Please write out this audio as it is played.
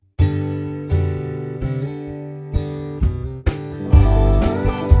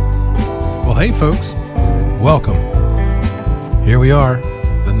hey folks, welcome. Here we are,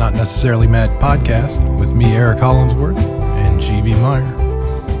 the Not Necessarily Mad podcast with me, Eric Hollinsworth, and GB Meyer.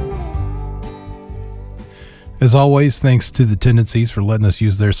 As always, thanks to the Tendencies for letting us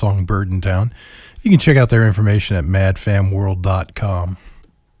use their song Bird in Town. You can check out their information at madfamworld.com.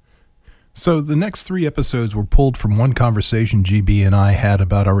 So the next 3 episodes were pulled from one conversation GB and I had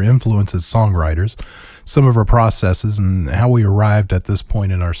about our influence as songwriters, some of our processes, and how we arrived at this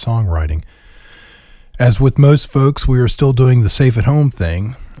point in our songwriting. As with most folks, we are still doing the safe-at-home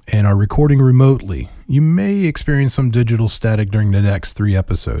thing and are recording remotely. You may experience some digital static during the next 3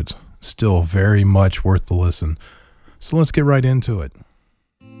 episodes. Still very much worth the listen. So let's get right into it.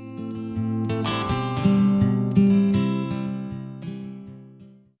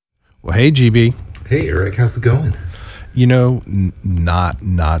 Well, hey, GB. Hey, Eric. How's it going? You know,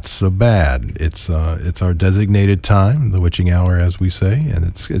 not so bad. It's our designated time, the witching hour, as we say, and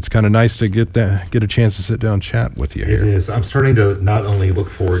it's kind of nice to get a chance to sit down and chat with you here. It is. I'm starting to not only look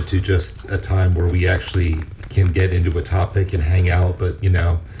forward to just a time where we actually can get into a topic and hang out, but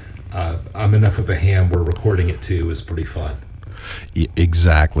I'm enough of a ham where recording it too is pretty fun.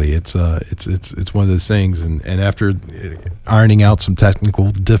 Exactly. It's one of those things, and after ironing out some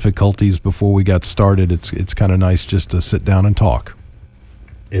technical difficulties before we got started, it's kind of nice just to sit down and talk.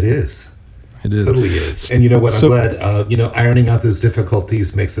 It is. It is. Totally is. And you know what? I'm glad. Ironing out those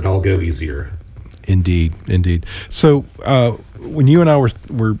difficulties makes it all go easier. Indeed. So when you and I were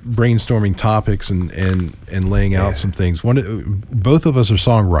brainstorming topics and laying out some things, both of us are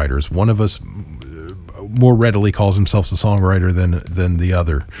songwriters. One of us more readily calls himself a songwriter than the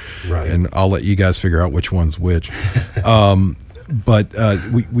other, right? And I'll let you guys figure out which one's which. But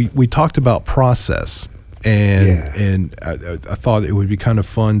we talked about process, and I thought it would be kind of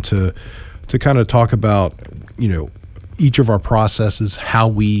fun to kind of talk about each of our processes, how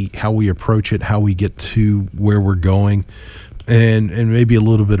we approach it, how we get to where we're going, and maybe a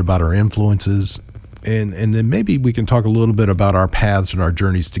little bit about our influences. And then maybe we can talk a little bit about our paths and our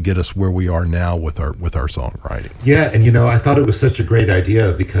journeys to get us where we are now with our songwriting. Yeah, and I thought it was such a great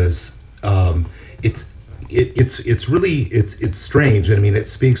idea because it's strange. I mean, it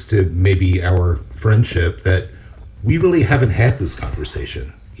speaks to maybe our friendship that we really haven't had this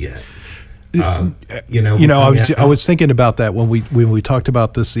conversation yet. I was thinking about that when we talked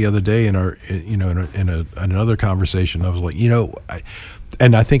about this the other day in our in another conversation. I was like,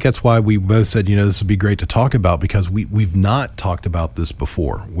 and I think that's why we both said, this would be great to talk about, because we've not talked about this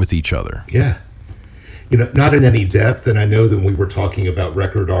before with each other. Yeah. Not in any depth. And I know that when we were talking about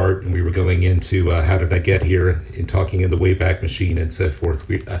record art and we were going into how did I get here and talking in the Wayback Machine and so forth,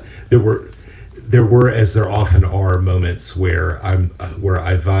 there were, as there often are, moments where I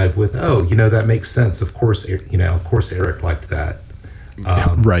vibe with, that makes sense. Of course, Eric liked that.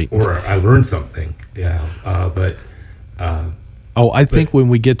 Right. Or I learned something. Yeah. I think when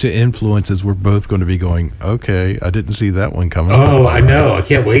we get to influences, we're both going to be going, okay, I didn't see that one coming. Oh, I know. I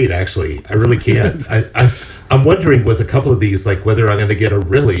can't wait, actually. I really can't. I'm wondering with a couple of these, like whether I'm going to get a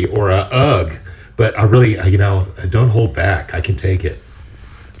really or a ugh. But I really, don't hold back. I can take it.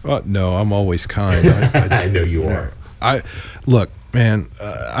 No, I'm always kind. I know you are. Look, man,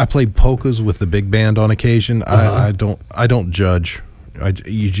 I play polkas with the big band on occasion. I don't judge.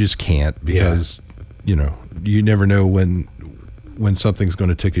 You just can't, because, you never know when something's going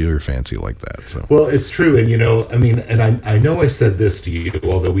to tickle your fancy like that. So, well, it's true. And I know I said this to you,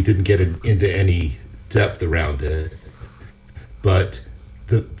 although we didn't get into any depth around it, but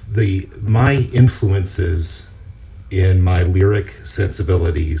my influences in my lyric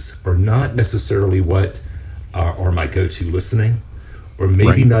sensibilities are not necessarily what are my go-to listening, or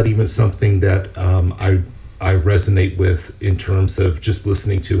maybe not even something that I resonate with in terms of just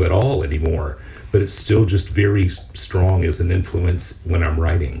listening to at all anymore. But it's still just very strong as an influence when I'm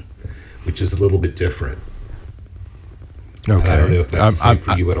writing, which is a little bit different. Okay. I don't know if that's the same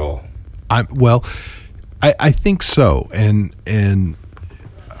for you at all. I think so, and I'm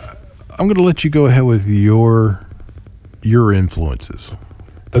going to let you go ahead with your influences.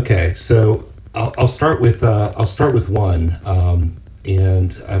 Okay, so I'll start with one,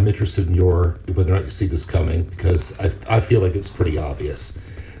 and I'm interested in whether or not you see this coming, because I feel like it's pretty obvious.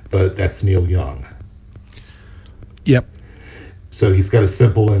 But that's Neil Young. Yep. So he's got a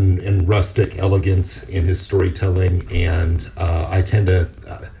simple and rustic elegance in his storytelling, and I tend to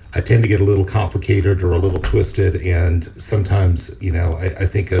get a little complicated or a little twisted, and sometimes I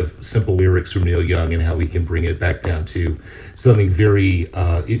think of simple lyrics from Neil Young and how we can bring it back down to something very.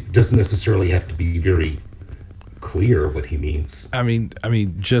 It doesn't necessarily have to be very clear what he means. I mean,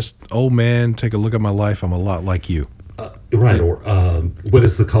 just old man, take a look at my life. I'm a lot like you. right, or what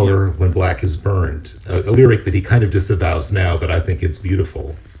is the color when black is burned? A lyric that he kind of disavows now, but I think it's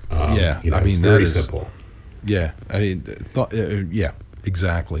beautiful. Yeah, I mean, it's that very is simple. Yeah, I mean, yeah,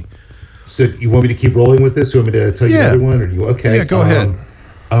 exactly. So you want me to keep rolling with this? You want me to tell you Yeah. another one, or you okay? Yeah, go ahead.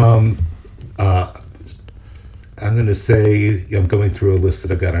 I'm going to say I'm going through a list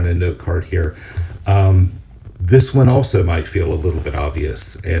that I've got on a note card here. This one also might feel a little bit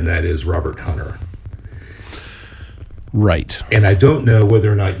obvious, and that is Robert Hunter. Right. And I don't know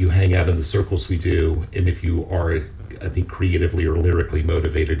whether or not you hang out in the circles we do, and if you are, I think, creatively or lyrically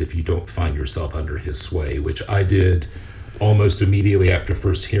motivated, if you don't find yourself under his sway, which I did almost immediately after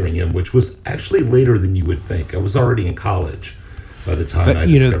first hearing him, which was actually later than you would think. I was already in college by the time I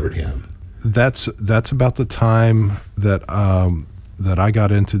discovered him. That's about the time that that I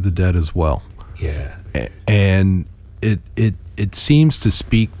got into the Dead as well. Yeah. And it seems to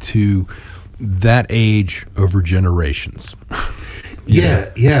speak to that age over generations.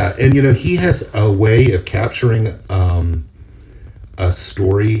 Yeah. And, he has a way of capturing a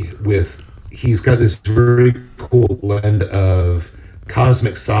story with, he's got this very cool blend of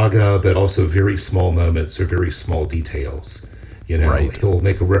cosmic saga, but also very small moments or very small details. Right. He'll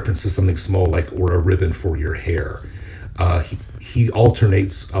make a reference to something small like, or a ribbon for your hair. He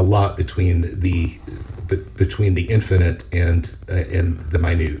alternates a lot between the infinite and the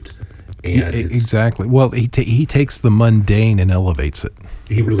minute. And exactly. Well, he takes the mundane and elevates it.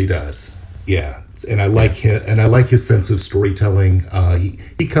 He really does. Yeah, and I like him, and I like his sense of storytelling.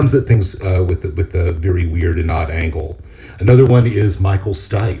 He comes at things with a very weird and odd angle. Another one is Michael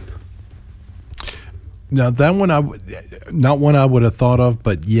Stipe. Now that one not one I would have thought of,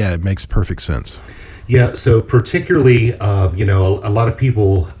 but yeah, it makes perfect sense. Yeah, so particularly, a lot of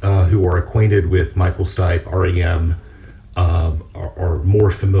people who are acquainted with Michael Stipe, REM, are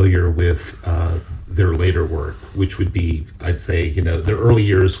more familiar with their later work, which would be, I'd say, their early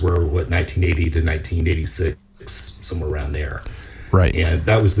years were 1980 to 1986, somewhere around there. Right. And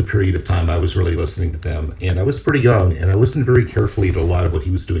that was the period of time I was really listening to them. And I was pretty young, and I listened very carefully to a lot of what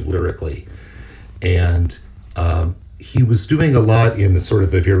he was doing lyrically. And he was doing a lot in sort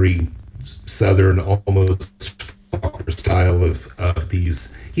of a very Southern, almost style of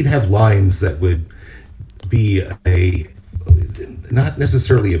these. He'd have lines that would be not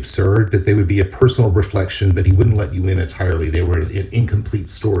necessarily absurd, but they would be a personal reflection, but he wouldn't let you in entirely. They were an incomplete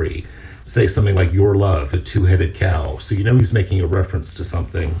story. Say something like "Your love, a two-headed cow." So he's making a reference to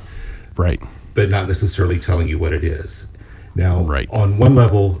something, right, but not necessarily telling you what it is. Now, right. On one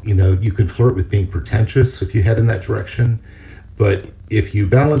level, you can flirt with being pretentious if you head in that direction, but if you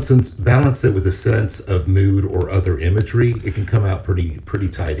balance it with a sense of mood or other imagery, it can come out pretty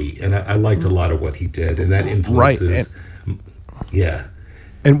tidy. And I liked a lot of what he did, and that influences. Right. Yeah.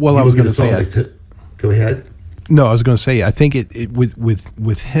 And I was going to say, go ahead. No, I was going to say, I think it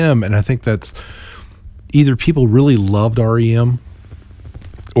with him, and I think that's either people really loved REM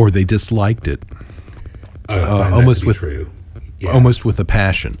or they disliked it. Almost with true. Yeah. Almost with a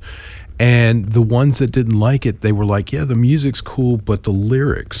passion. And the ones that didn't like it, they were like, yeah, the music's cool, but the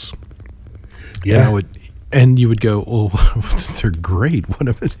lyrics. Yeah. And you would go, oh, they're great.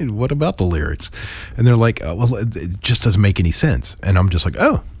 What about the lyrics? And they're like, oh, well, it just doesn't make any sense. And I'm just like,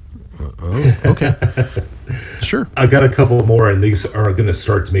 oh, okay. Sure. I got a couple more, and these are going to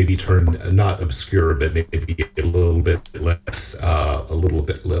start to maybe turn not obscure, but maybe a little bit less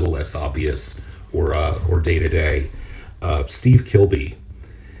obvious or day to day. Steve Kilbey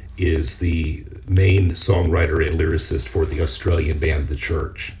is the main songwriter and lyricist for the Australian band The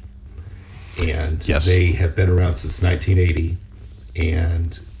Church. And yes. They have been around since 1980,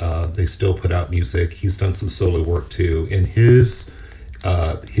 and they still put out music. He's done some solo work too. And his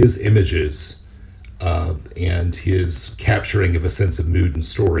images and his capturing of a sense of mood and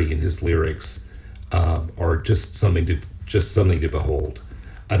story in his lyrics are just something to behold.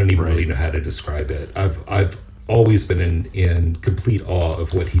 I don't even really know how to describe it. I've always been in complete awe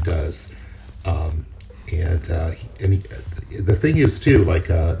of what he does, the thing is too,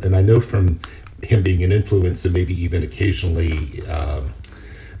 and I know from him being an influence and maybe even occasionally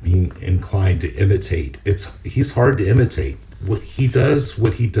being inclined to imitate. He's hard to imitate. What he does,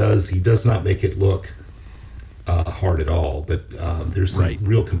 he does not make it look hard at all. But there's some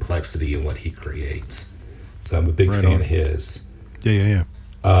real complexity in what he creates. So I'm a big fan of his. Yeah.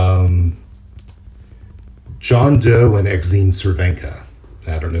 John Doe and Exene Cervenka.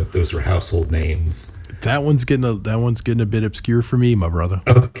 I don't know if those are household names. That one's getting a bit obscure for me, my brother.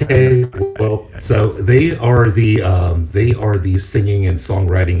 Okay, well, so they are the singing and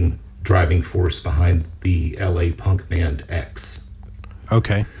songwriting driving force behind the LA punk band X.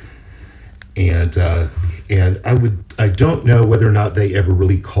 Okay. And I don't know whether or not they ever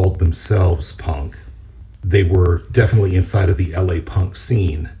really called themselves punk. They were definitely inside of the LA punk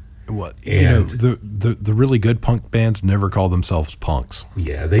scene. What, And the really good punk bands never call themselves punks.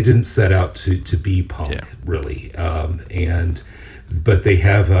 yeah, they didn't set out to be punk, Yeah. really. But they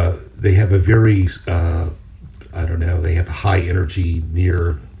have a very I don't know, they have a high energy,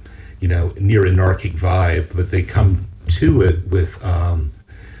 near anarchic vibe, but they come to it with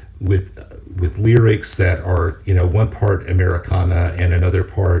lyrics that are, one part Americana and another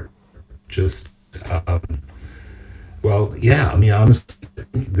part just well, yeah, I mean, honestly,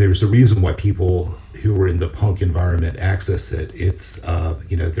 there's a reason why people who are in the punk environment access it. It's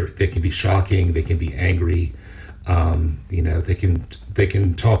they can be shocking, they can be angry, they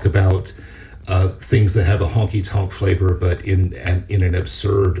can talk about things that have a honky tonk flavor, but in an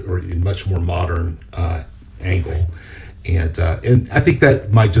absurd or in much more modern angle. And I think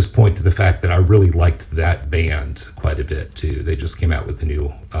that might just point to the fact that I really liked that band quite a bit too. They just came out with a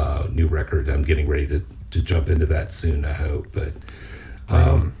new record. I'm getting ready to jump into that soon, I hope. But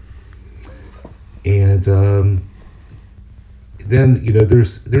then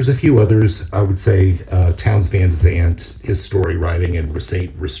there's a few others. I would say Townes Van Zandt, his story writing and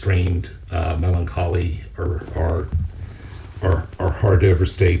restrained melancholy are hard to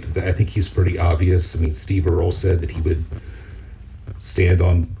overstate. I think he's pretty obvious. I mean, Steve Earle said that he would stand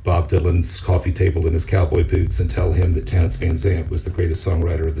on Bob Dylan's coffee table in his cowboy boots and tell him that Townes Van Zandt was the greatest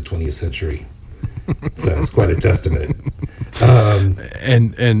songwriter of the 20th century. So it's quite a testament.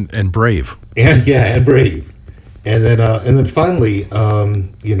 And brave. And brave. And then finally,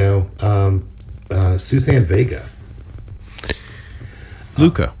 Suzanne Vega.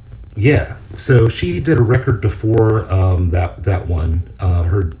 Luca. Yeah, so she did a record before that one.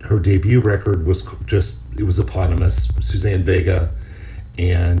 Her debut record was eponymous, Suzanne Vega,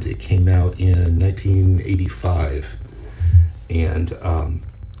 and it came out in 1985. And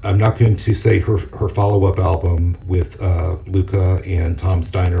I'm not going to say her follow-up album with Luca and Tom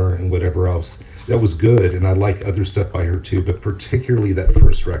Steiner and whatever else. That was good, and I like other stuff by her too, but particularly that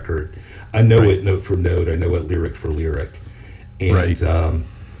first record. I know it note for note. I know it lyric for lyric. And Right.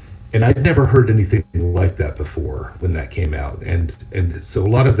 And I'd never heard anything like that before when that came out. And so a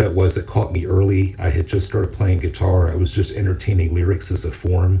lot of that was, it caught me early. I had just started playing guitar. I was just entertaining lyrics as a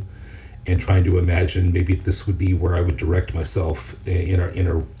form and trying to imagine maybe this would be where I would direct myself in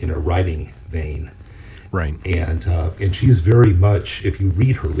a writing vein. Right. And she's very much, if you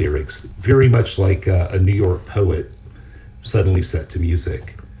read her lyrics, very much like a New York poet suddenly set to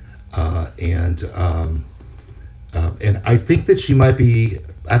music. And I think that she might be,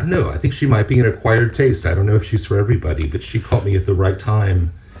 I don't know, I think she might be an acquired taste. I don't know if she's for everybody, but she caught me at the right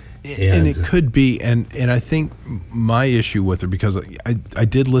time. And it could be, and I think my issue with her, because I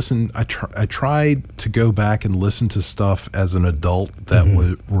did listen, I tried to go back and listen to stuff as an adult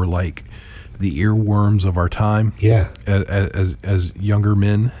that were like the earworms of our time. Yeah. As younger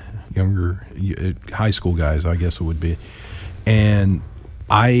men, high school guys, I guess it would be. And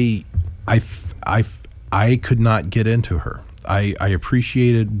I could not get into her. I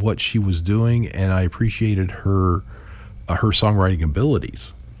appreciated what she was doing, and I appreciated her songwriting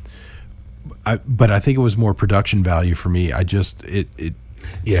abilities. But I think it was more production value for me. I just it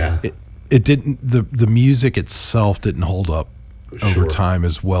didn't, the music itself didn't hold up over time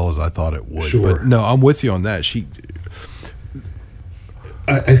as well as I thought it would. Sure. But no, I'm with you on that.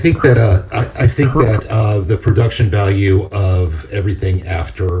 I think that the production value of everything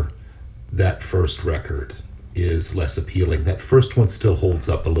after that first record is less appealing. That first one still holds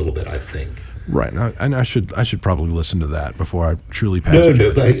up a little bit, I think. Right, and I should probably listen to that before I truly pass. No,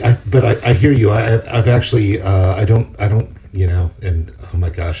 but I hear you. I've actually I don't and oh my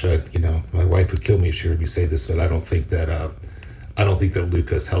gosh, my wife would kill me if she heard me say this, but I don't think that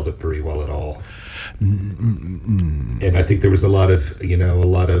Luca's held up very well at all. And I think there was a lot of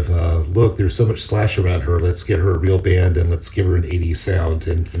look, there's so much splash around her. Let's get her a real band and let's give her an 80s sound.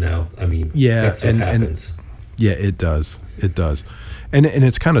 And that's what happens. Yeah, it does. It does. And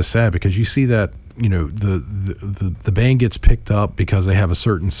it's kind of sad because you see that, the band gets picked up because they have a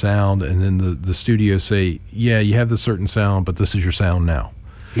certain sound, and then the studios say, yeah, you have this certain sound, but this is your sound now.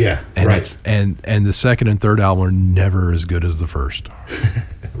 Yeah, and right. And the second and third album are never as good as the first.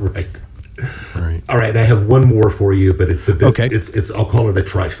 Right. Right. All right, I have one more for you, but it's a bit. Okay. It's I'll call it a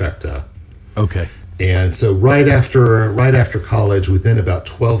trifecta. Okay. And so right after college, within about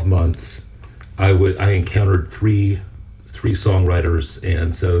 12 months, I encountered three songwriters,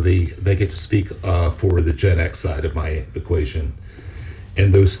 and so they get to speak for the Gen X side of my equation.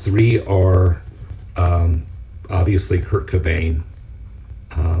 And those three are obviously Kurt Cobain,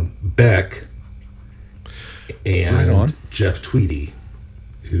 Beck Right on. and Jeff Tweedy,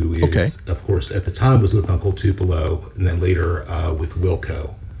 who is, of course, at the time was with Uncle Tupelo, and then later with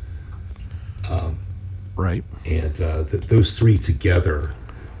Wilco. Right. And those three together,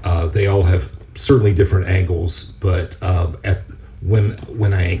 they all have certainly different angles, but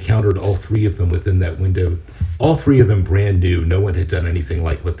when I encountered all three of them within that window, all three of them brand new. No one had done anything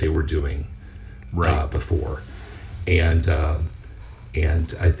like what they were doing before, and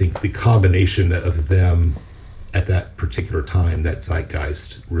I think the combination of them at that particular time, that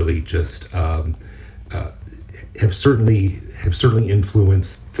zeitgeist, really just have certainly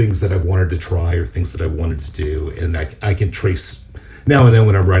influenced things that I wanted to try or things that I wanted to do, and I can trace now and then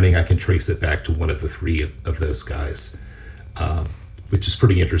when I'm writing, I can trace it back to one of the three of those guys, which is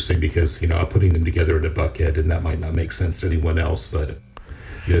pretty interesting because I'm putting them together in a bucket, and that might not make sense to anyone else, but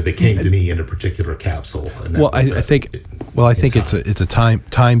they came to me in a particular capsule. And I think it's a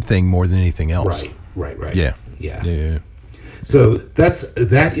time thing more than anything else. Right. Yeah. So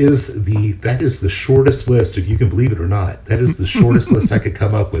that is the shortest list, if you can believe it or not. That is the shortest list I could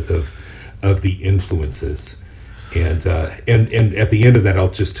come up with of the influences. And at the end of that, I'll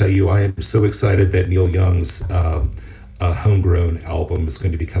just tell you, I am so excited that Neil Young's Homegrown album is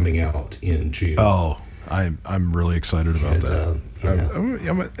going to be coming out in June. Oh, I'm really excited about that.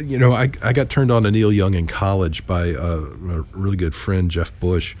 I got turned on to Neil Young in college by a really good friend, Jeff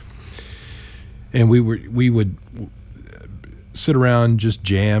Bush, and we would sit around, just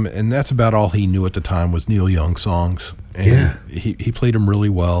jam, and that's about all he knew at the time was Neil Young songs. And he played them really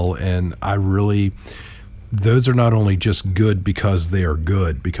well, and those are not only just good because they are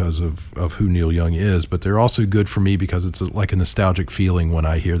good because of who Neil Young is, but they're also good for me because it's like a nostalgic feeling when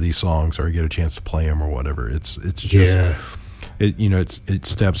I hear these songs or I get a chance to play them or whatever. It's just it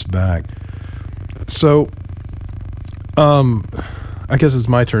steps back. So I guess it's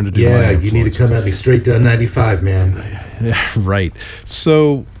my turn to do my you need to come at me straight down 95, man. Yeah, right.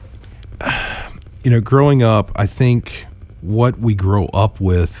 So growing up, I think what we grow up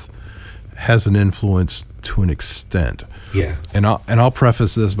with has an influence to an extent. Yeah. And I'll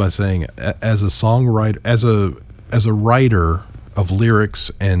preface this by saying, as a songwriter, as a writer of lyrics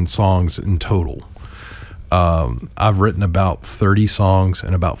and songs in total, I've written about 30 songs,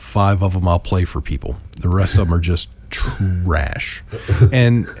 and about 5 of them I'll play for people. The rest of them are just trash,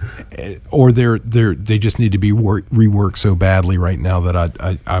 or they just need to be reworked so badly right now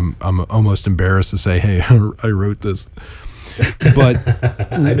that I'm almost embarrassed to say, hey, I wrote this. But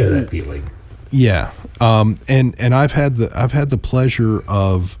I know that feeling. Yeah. And I've had the pleasure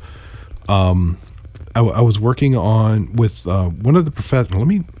of, I was working on with one of the professors. Let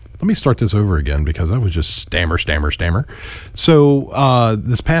me start this over again because I was just stammer. So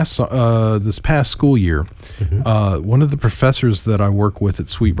this past school year, one of the professors that I work with at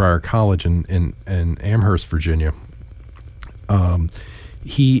Sweetbriar College in Amherst, Virginia,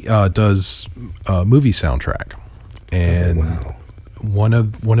 he does movie soundtrack, and one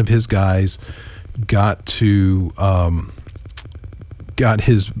of his guys got his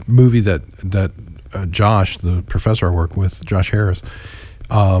movie that Josh, the professor I work with, Josh Harris,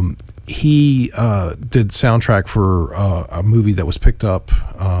 he did soundtrack for a movie that was picked up.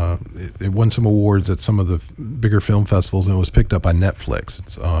 It won some awards at some of the bigger film festivals, and it was picked up by Netflix.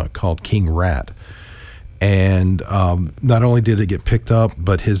 It's called King Rat. And not only did it get picked up,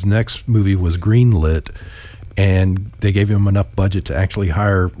 but his next movie was greenlit, and they gave him enough budget to actually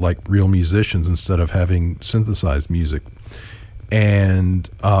hire like real musicians instead of having synthesized music. And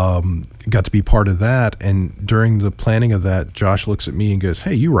got to be part of that. And during the planning of that, Josh looks at me and goes,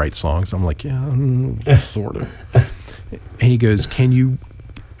 "Hey, you write songs?" I'm like, "Yeah, sort of." And he goes, "Can you?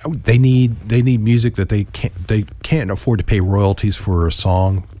 They need music that they can't afford to pay royalties for a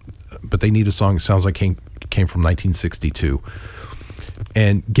song, but they need a song that sounds like came from 1962."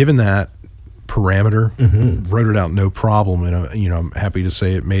 And given that parameter, wrote it out no problem, and I'm happy to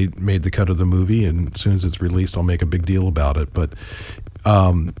say it made the cut of the movie, and as soon as it's released I'll make a big deal about it. But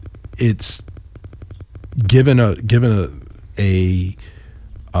it's given a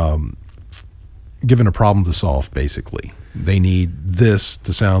problem to solve. Basically, they need this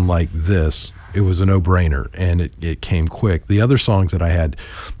to sound like this. It was a no-brainer, and it came quick. The other songs that I had,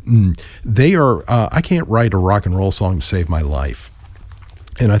 they are I can't write a rock and roll song to save my life.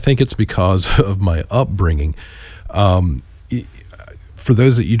 And I think it's because of my upbringing. For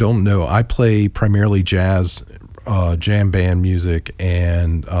those that you don't know, I play primarily jazz, jam band music,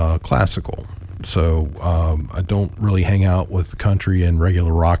 and classical. So I don't really hang out with country and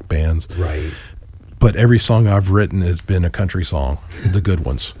regular rock bands. Right. But every song I've written has been a country song, the good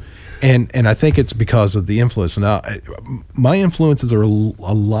ones. And I think it's because of the influence. Now, my influences are a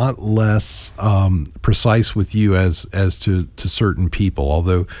lot less precise with you as to certain people.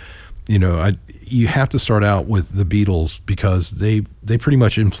 Although, you have to start out with the Beatles because they pretty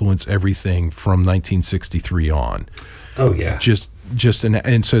much influence everything from 1963 on. Oh yeah.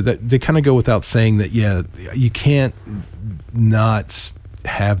 And so that they kind of go without saying that. Yeah, you can't not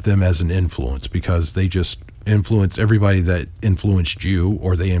have them as an influence because they just influence everybody that influenced you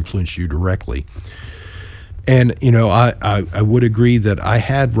or they influenced you directly. And I would agree that I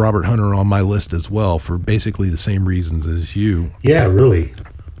had Robert Hunter on my list as well for basically the same reasons as you. Yeah, really.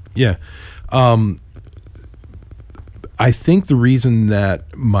 Yeah. I think the reason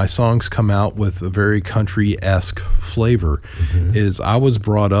that my songs come out with a very country-esque flavor is I was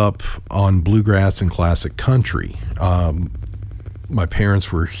brought up on bluegrass and classic country. My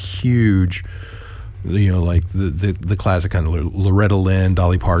parents were huge, like the classic kind of Loretta Lynn,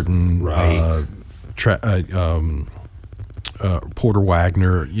 Dolly Parton, right. Porter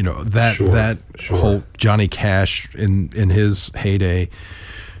Wagner, that whole Johnny Cash in his heyday.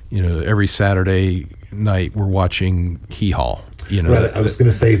 Every Saturday night we're watching Hee Haw. Right. I was going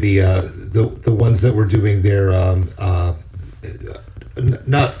to say the ones that were doing their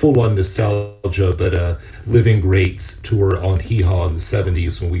not full on nostalgia, but Living Greats tour on Hee Haw in the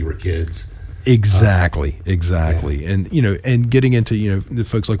 70s when we were kids. Exactly. Yeah. And and getting into the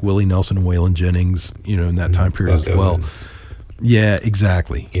folks like Willie Nelson and Waylon Jennings, in that time period Buck as well. Owens. Yeah,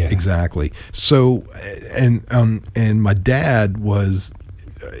 exactly. Yeah. Exactly. So, and my dad was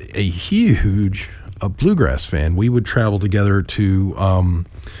a huge bluegrass fan. We would travel together to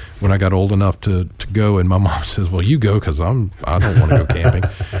when I got old enough to go, and my mom says, "Well, you go because I don't want to go camping."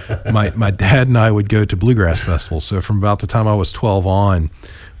 My dad and I would go to bluegrass festivals. So from about the time I was 12 on,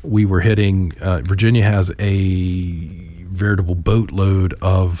 we were hitting. Virginia has a veritable boatload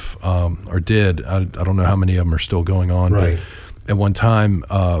of, or did. I don't know how many of them are still going on, right. But at one time,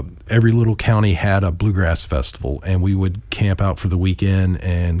 every little county had a bluegrass festival, and we would camp out for the weekend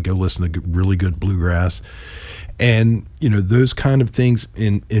and go listen to really good bluegrass. And, those kind of things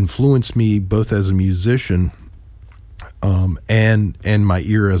influenced me both as a musician and my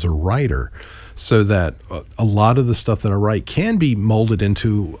ear as a writer, so that a lot of the stuff that I write can be molded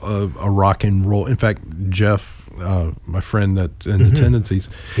into a rock and roll. In fact, Jeff, my friend that in the Tendencies,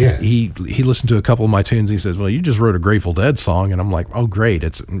 he listened to a couple of my tunes. And he says, "Well, you just wrote a Grateful Dead song," and I'm like, "Oh, great!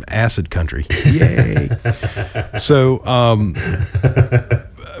 It's acid country, yay!" So,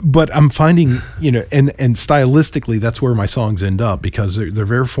 but I'm finding, and stylistically, that's where my songs end up because they're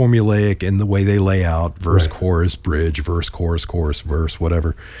very formulaic in the way they lay out: verse, right. chorus, bridge, verse, chorus, verse,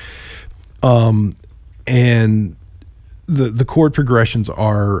 whatever. And the chord progressions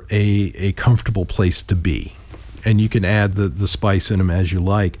are a comfortable place to be. And you can add the spice in them as you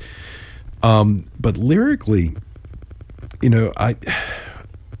like. But lyrically, there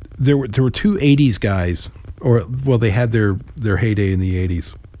were two 80s guys, they had their heyday in the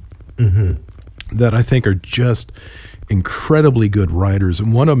 80s, that I think are just incredibly good writers.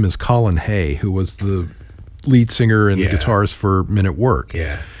 And one of them is Colin Hay, who was the lead singer and guitarist for Men at Work.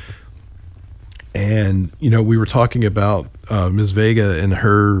 Yeah. And, we were talking about Ms. Vega and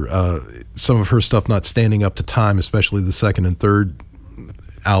her, some of her stuff not standing up to time, especially the second and third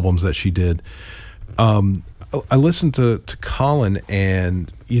albums that she did. I listened to Colin,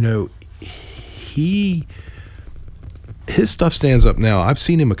 and, his stuff stands up now. I've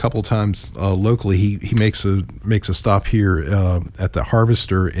seen him a couple times locally. He makes a stop here at the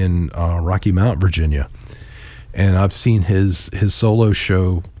Harvester in Rocky Mount, Virginia. And I've seen his solo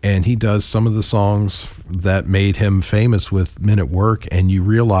show, and he does some of the songs that made him famous with Men at Work, and you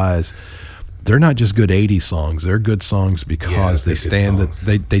realize they're not just good 80s songs. They're good songs because they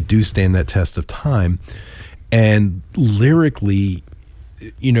do stand that test of time. And lyrically,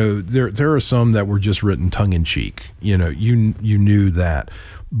 there are some that were just written tongue in cheek. You knew that.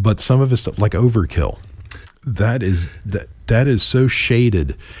 But some of his stuff, like Overkill, that is so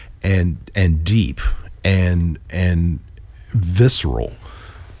shaded and deep and visceral.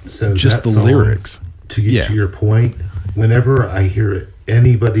 So just the lyrics. To your point, whenever I hear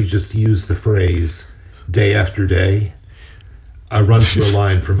anybody just use the phrase "day after day," I run to a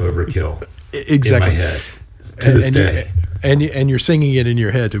line from Overkill exactly in my head to this day. And you're singing it in your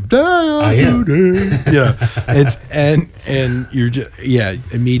head too. I am. And you're just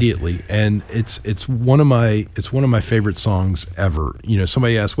immediately. And it's one of my favorite songs ever.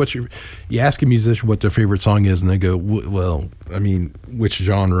 Somebody asks you ask a musician what their favorite song is, and they go, well, I mean, which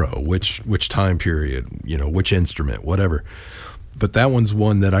genre, which time period, which instrument, whatever. but that one's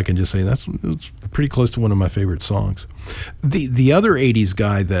one that I can just say it's pretty close to one of my favorite songs. The other 80s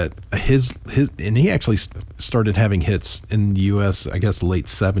guy that his and he actually started having hits in the US, I guess late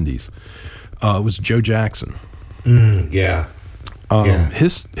 70s, was Joe Jackson. Yeah.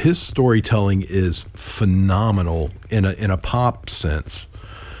 His storytelling is phenomenal in a pop sense.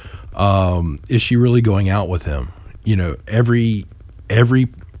 Is she really going out with him? You know, everybody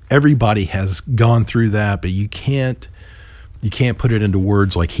has gone through that, but you can't put it into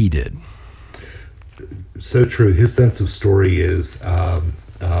words like he did. So true. His sense of story is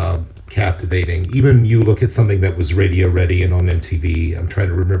captivating. Even you look at something that was radio ready and on MTV. I'm trying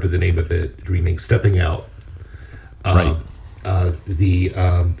to remember the name of it. Dreaming, Stepping Out. Right.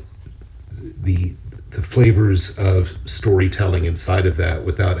 The flavors of storytelling inside of that,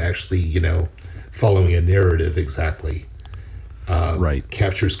 without actually, following a narrative exactly. Right.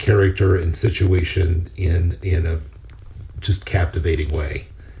 Captures character and situation in a just captivating way.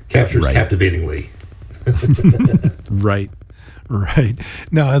 Captures captivatingly. Right.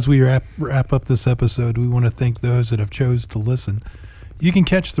 Now, as we wrap up this episode, we want to thank those that have chose to listen. You can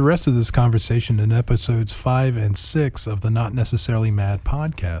catch the rest of this conversation in episodes 5 and 6 of the Not Necessarily Mad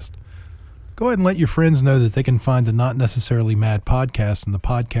podcast. Go ahead and let your friends know that they can find the Not Necessarily Mad podcast in the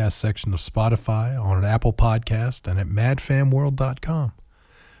podcast section of Spotify, on an Apple Podcast, and at madfamworld.com.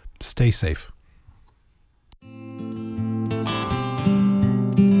 Stay safe.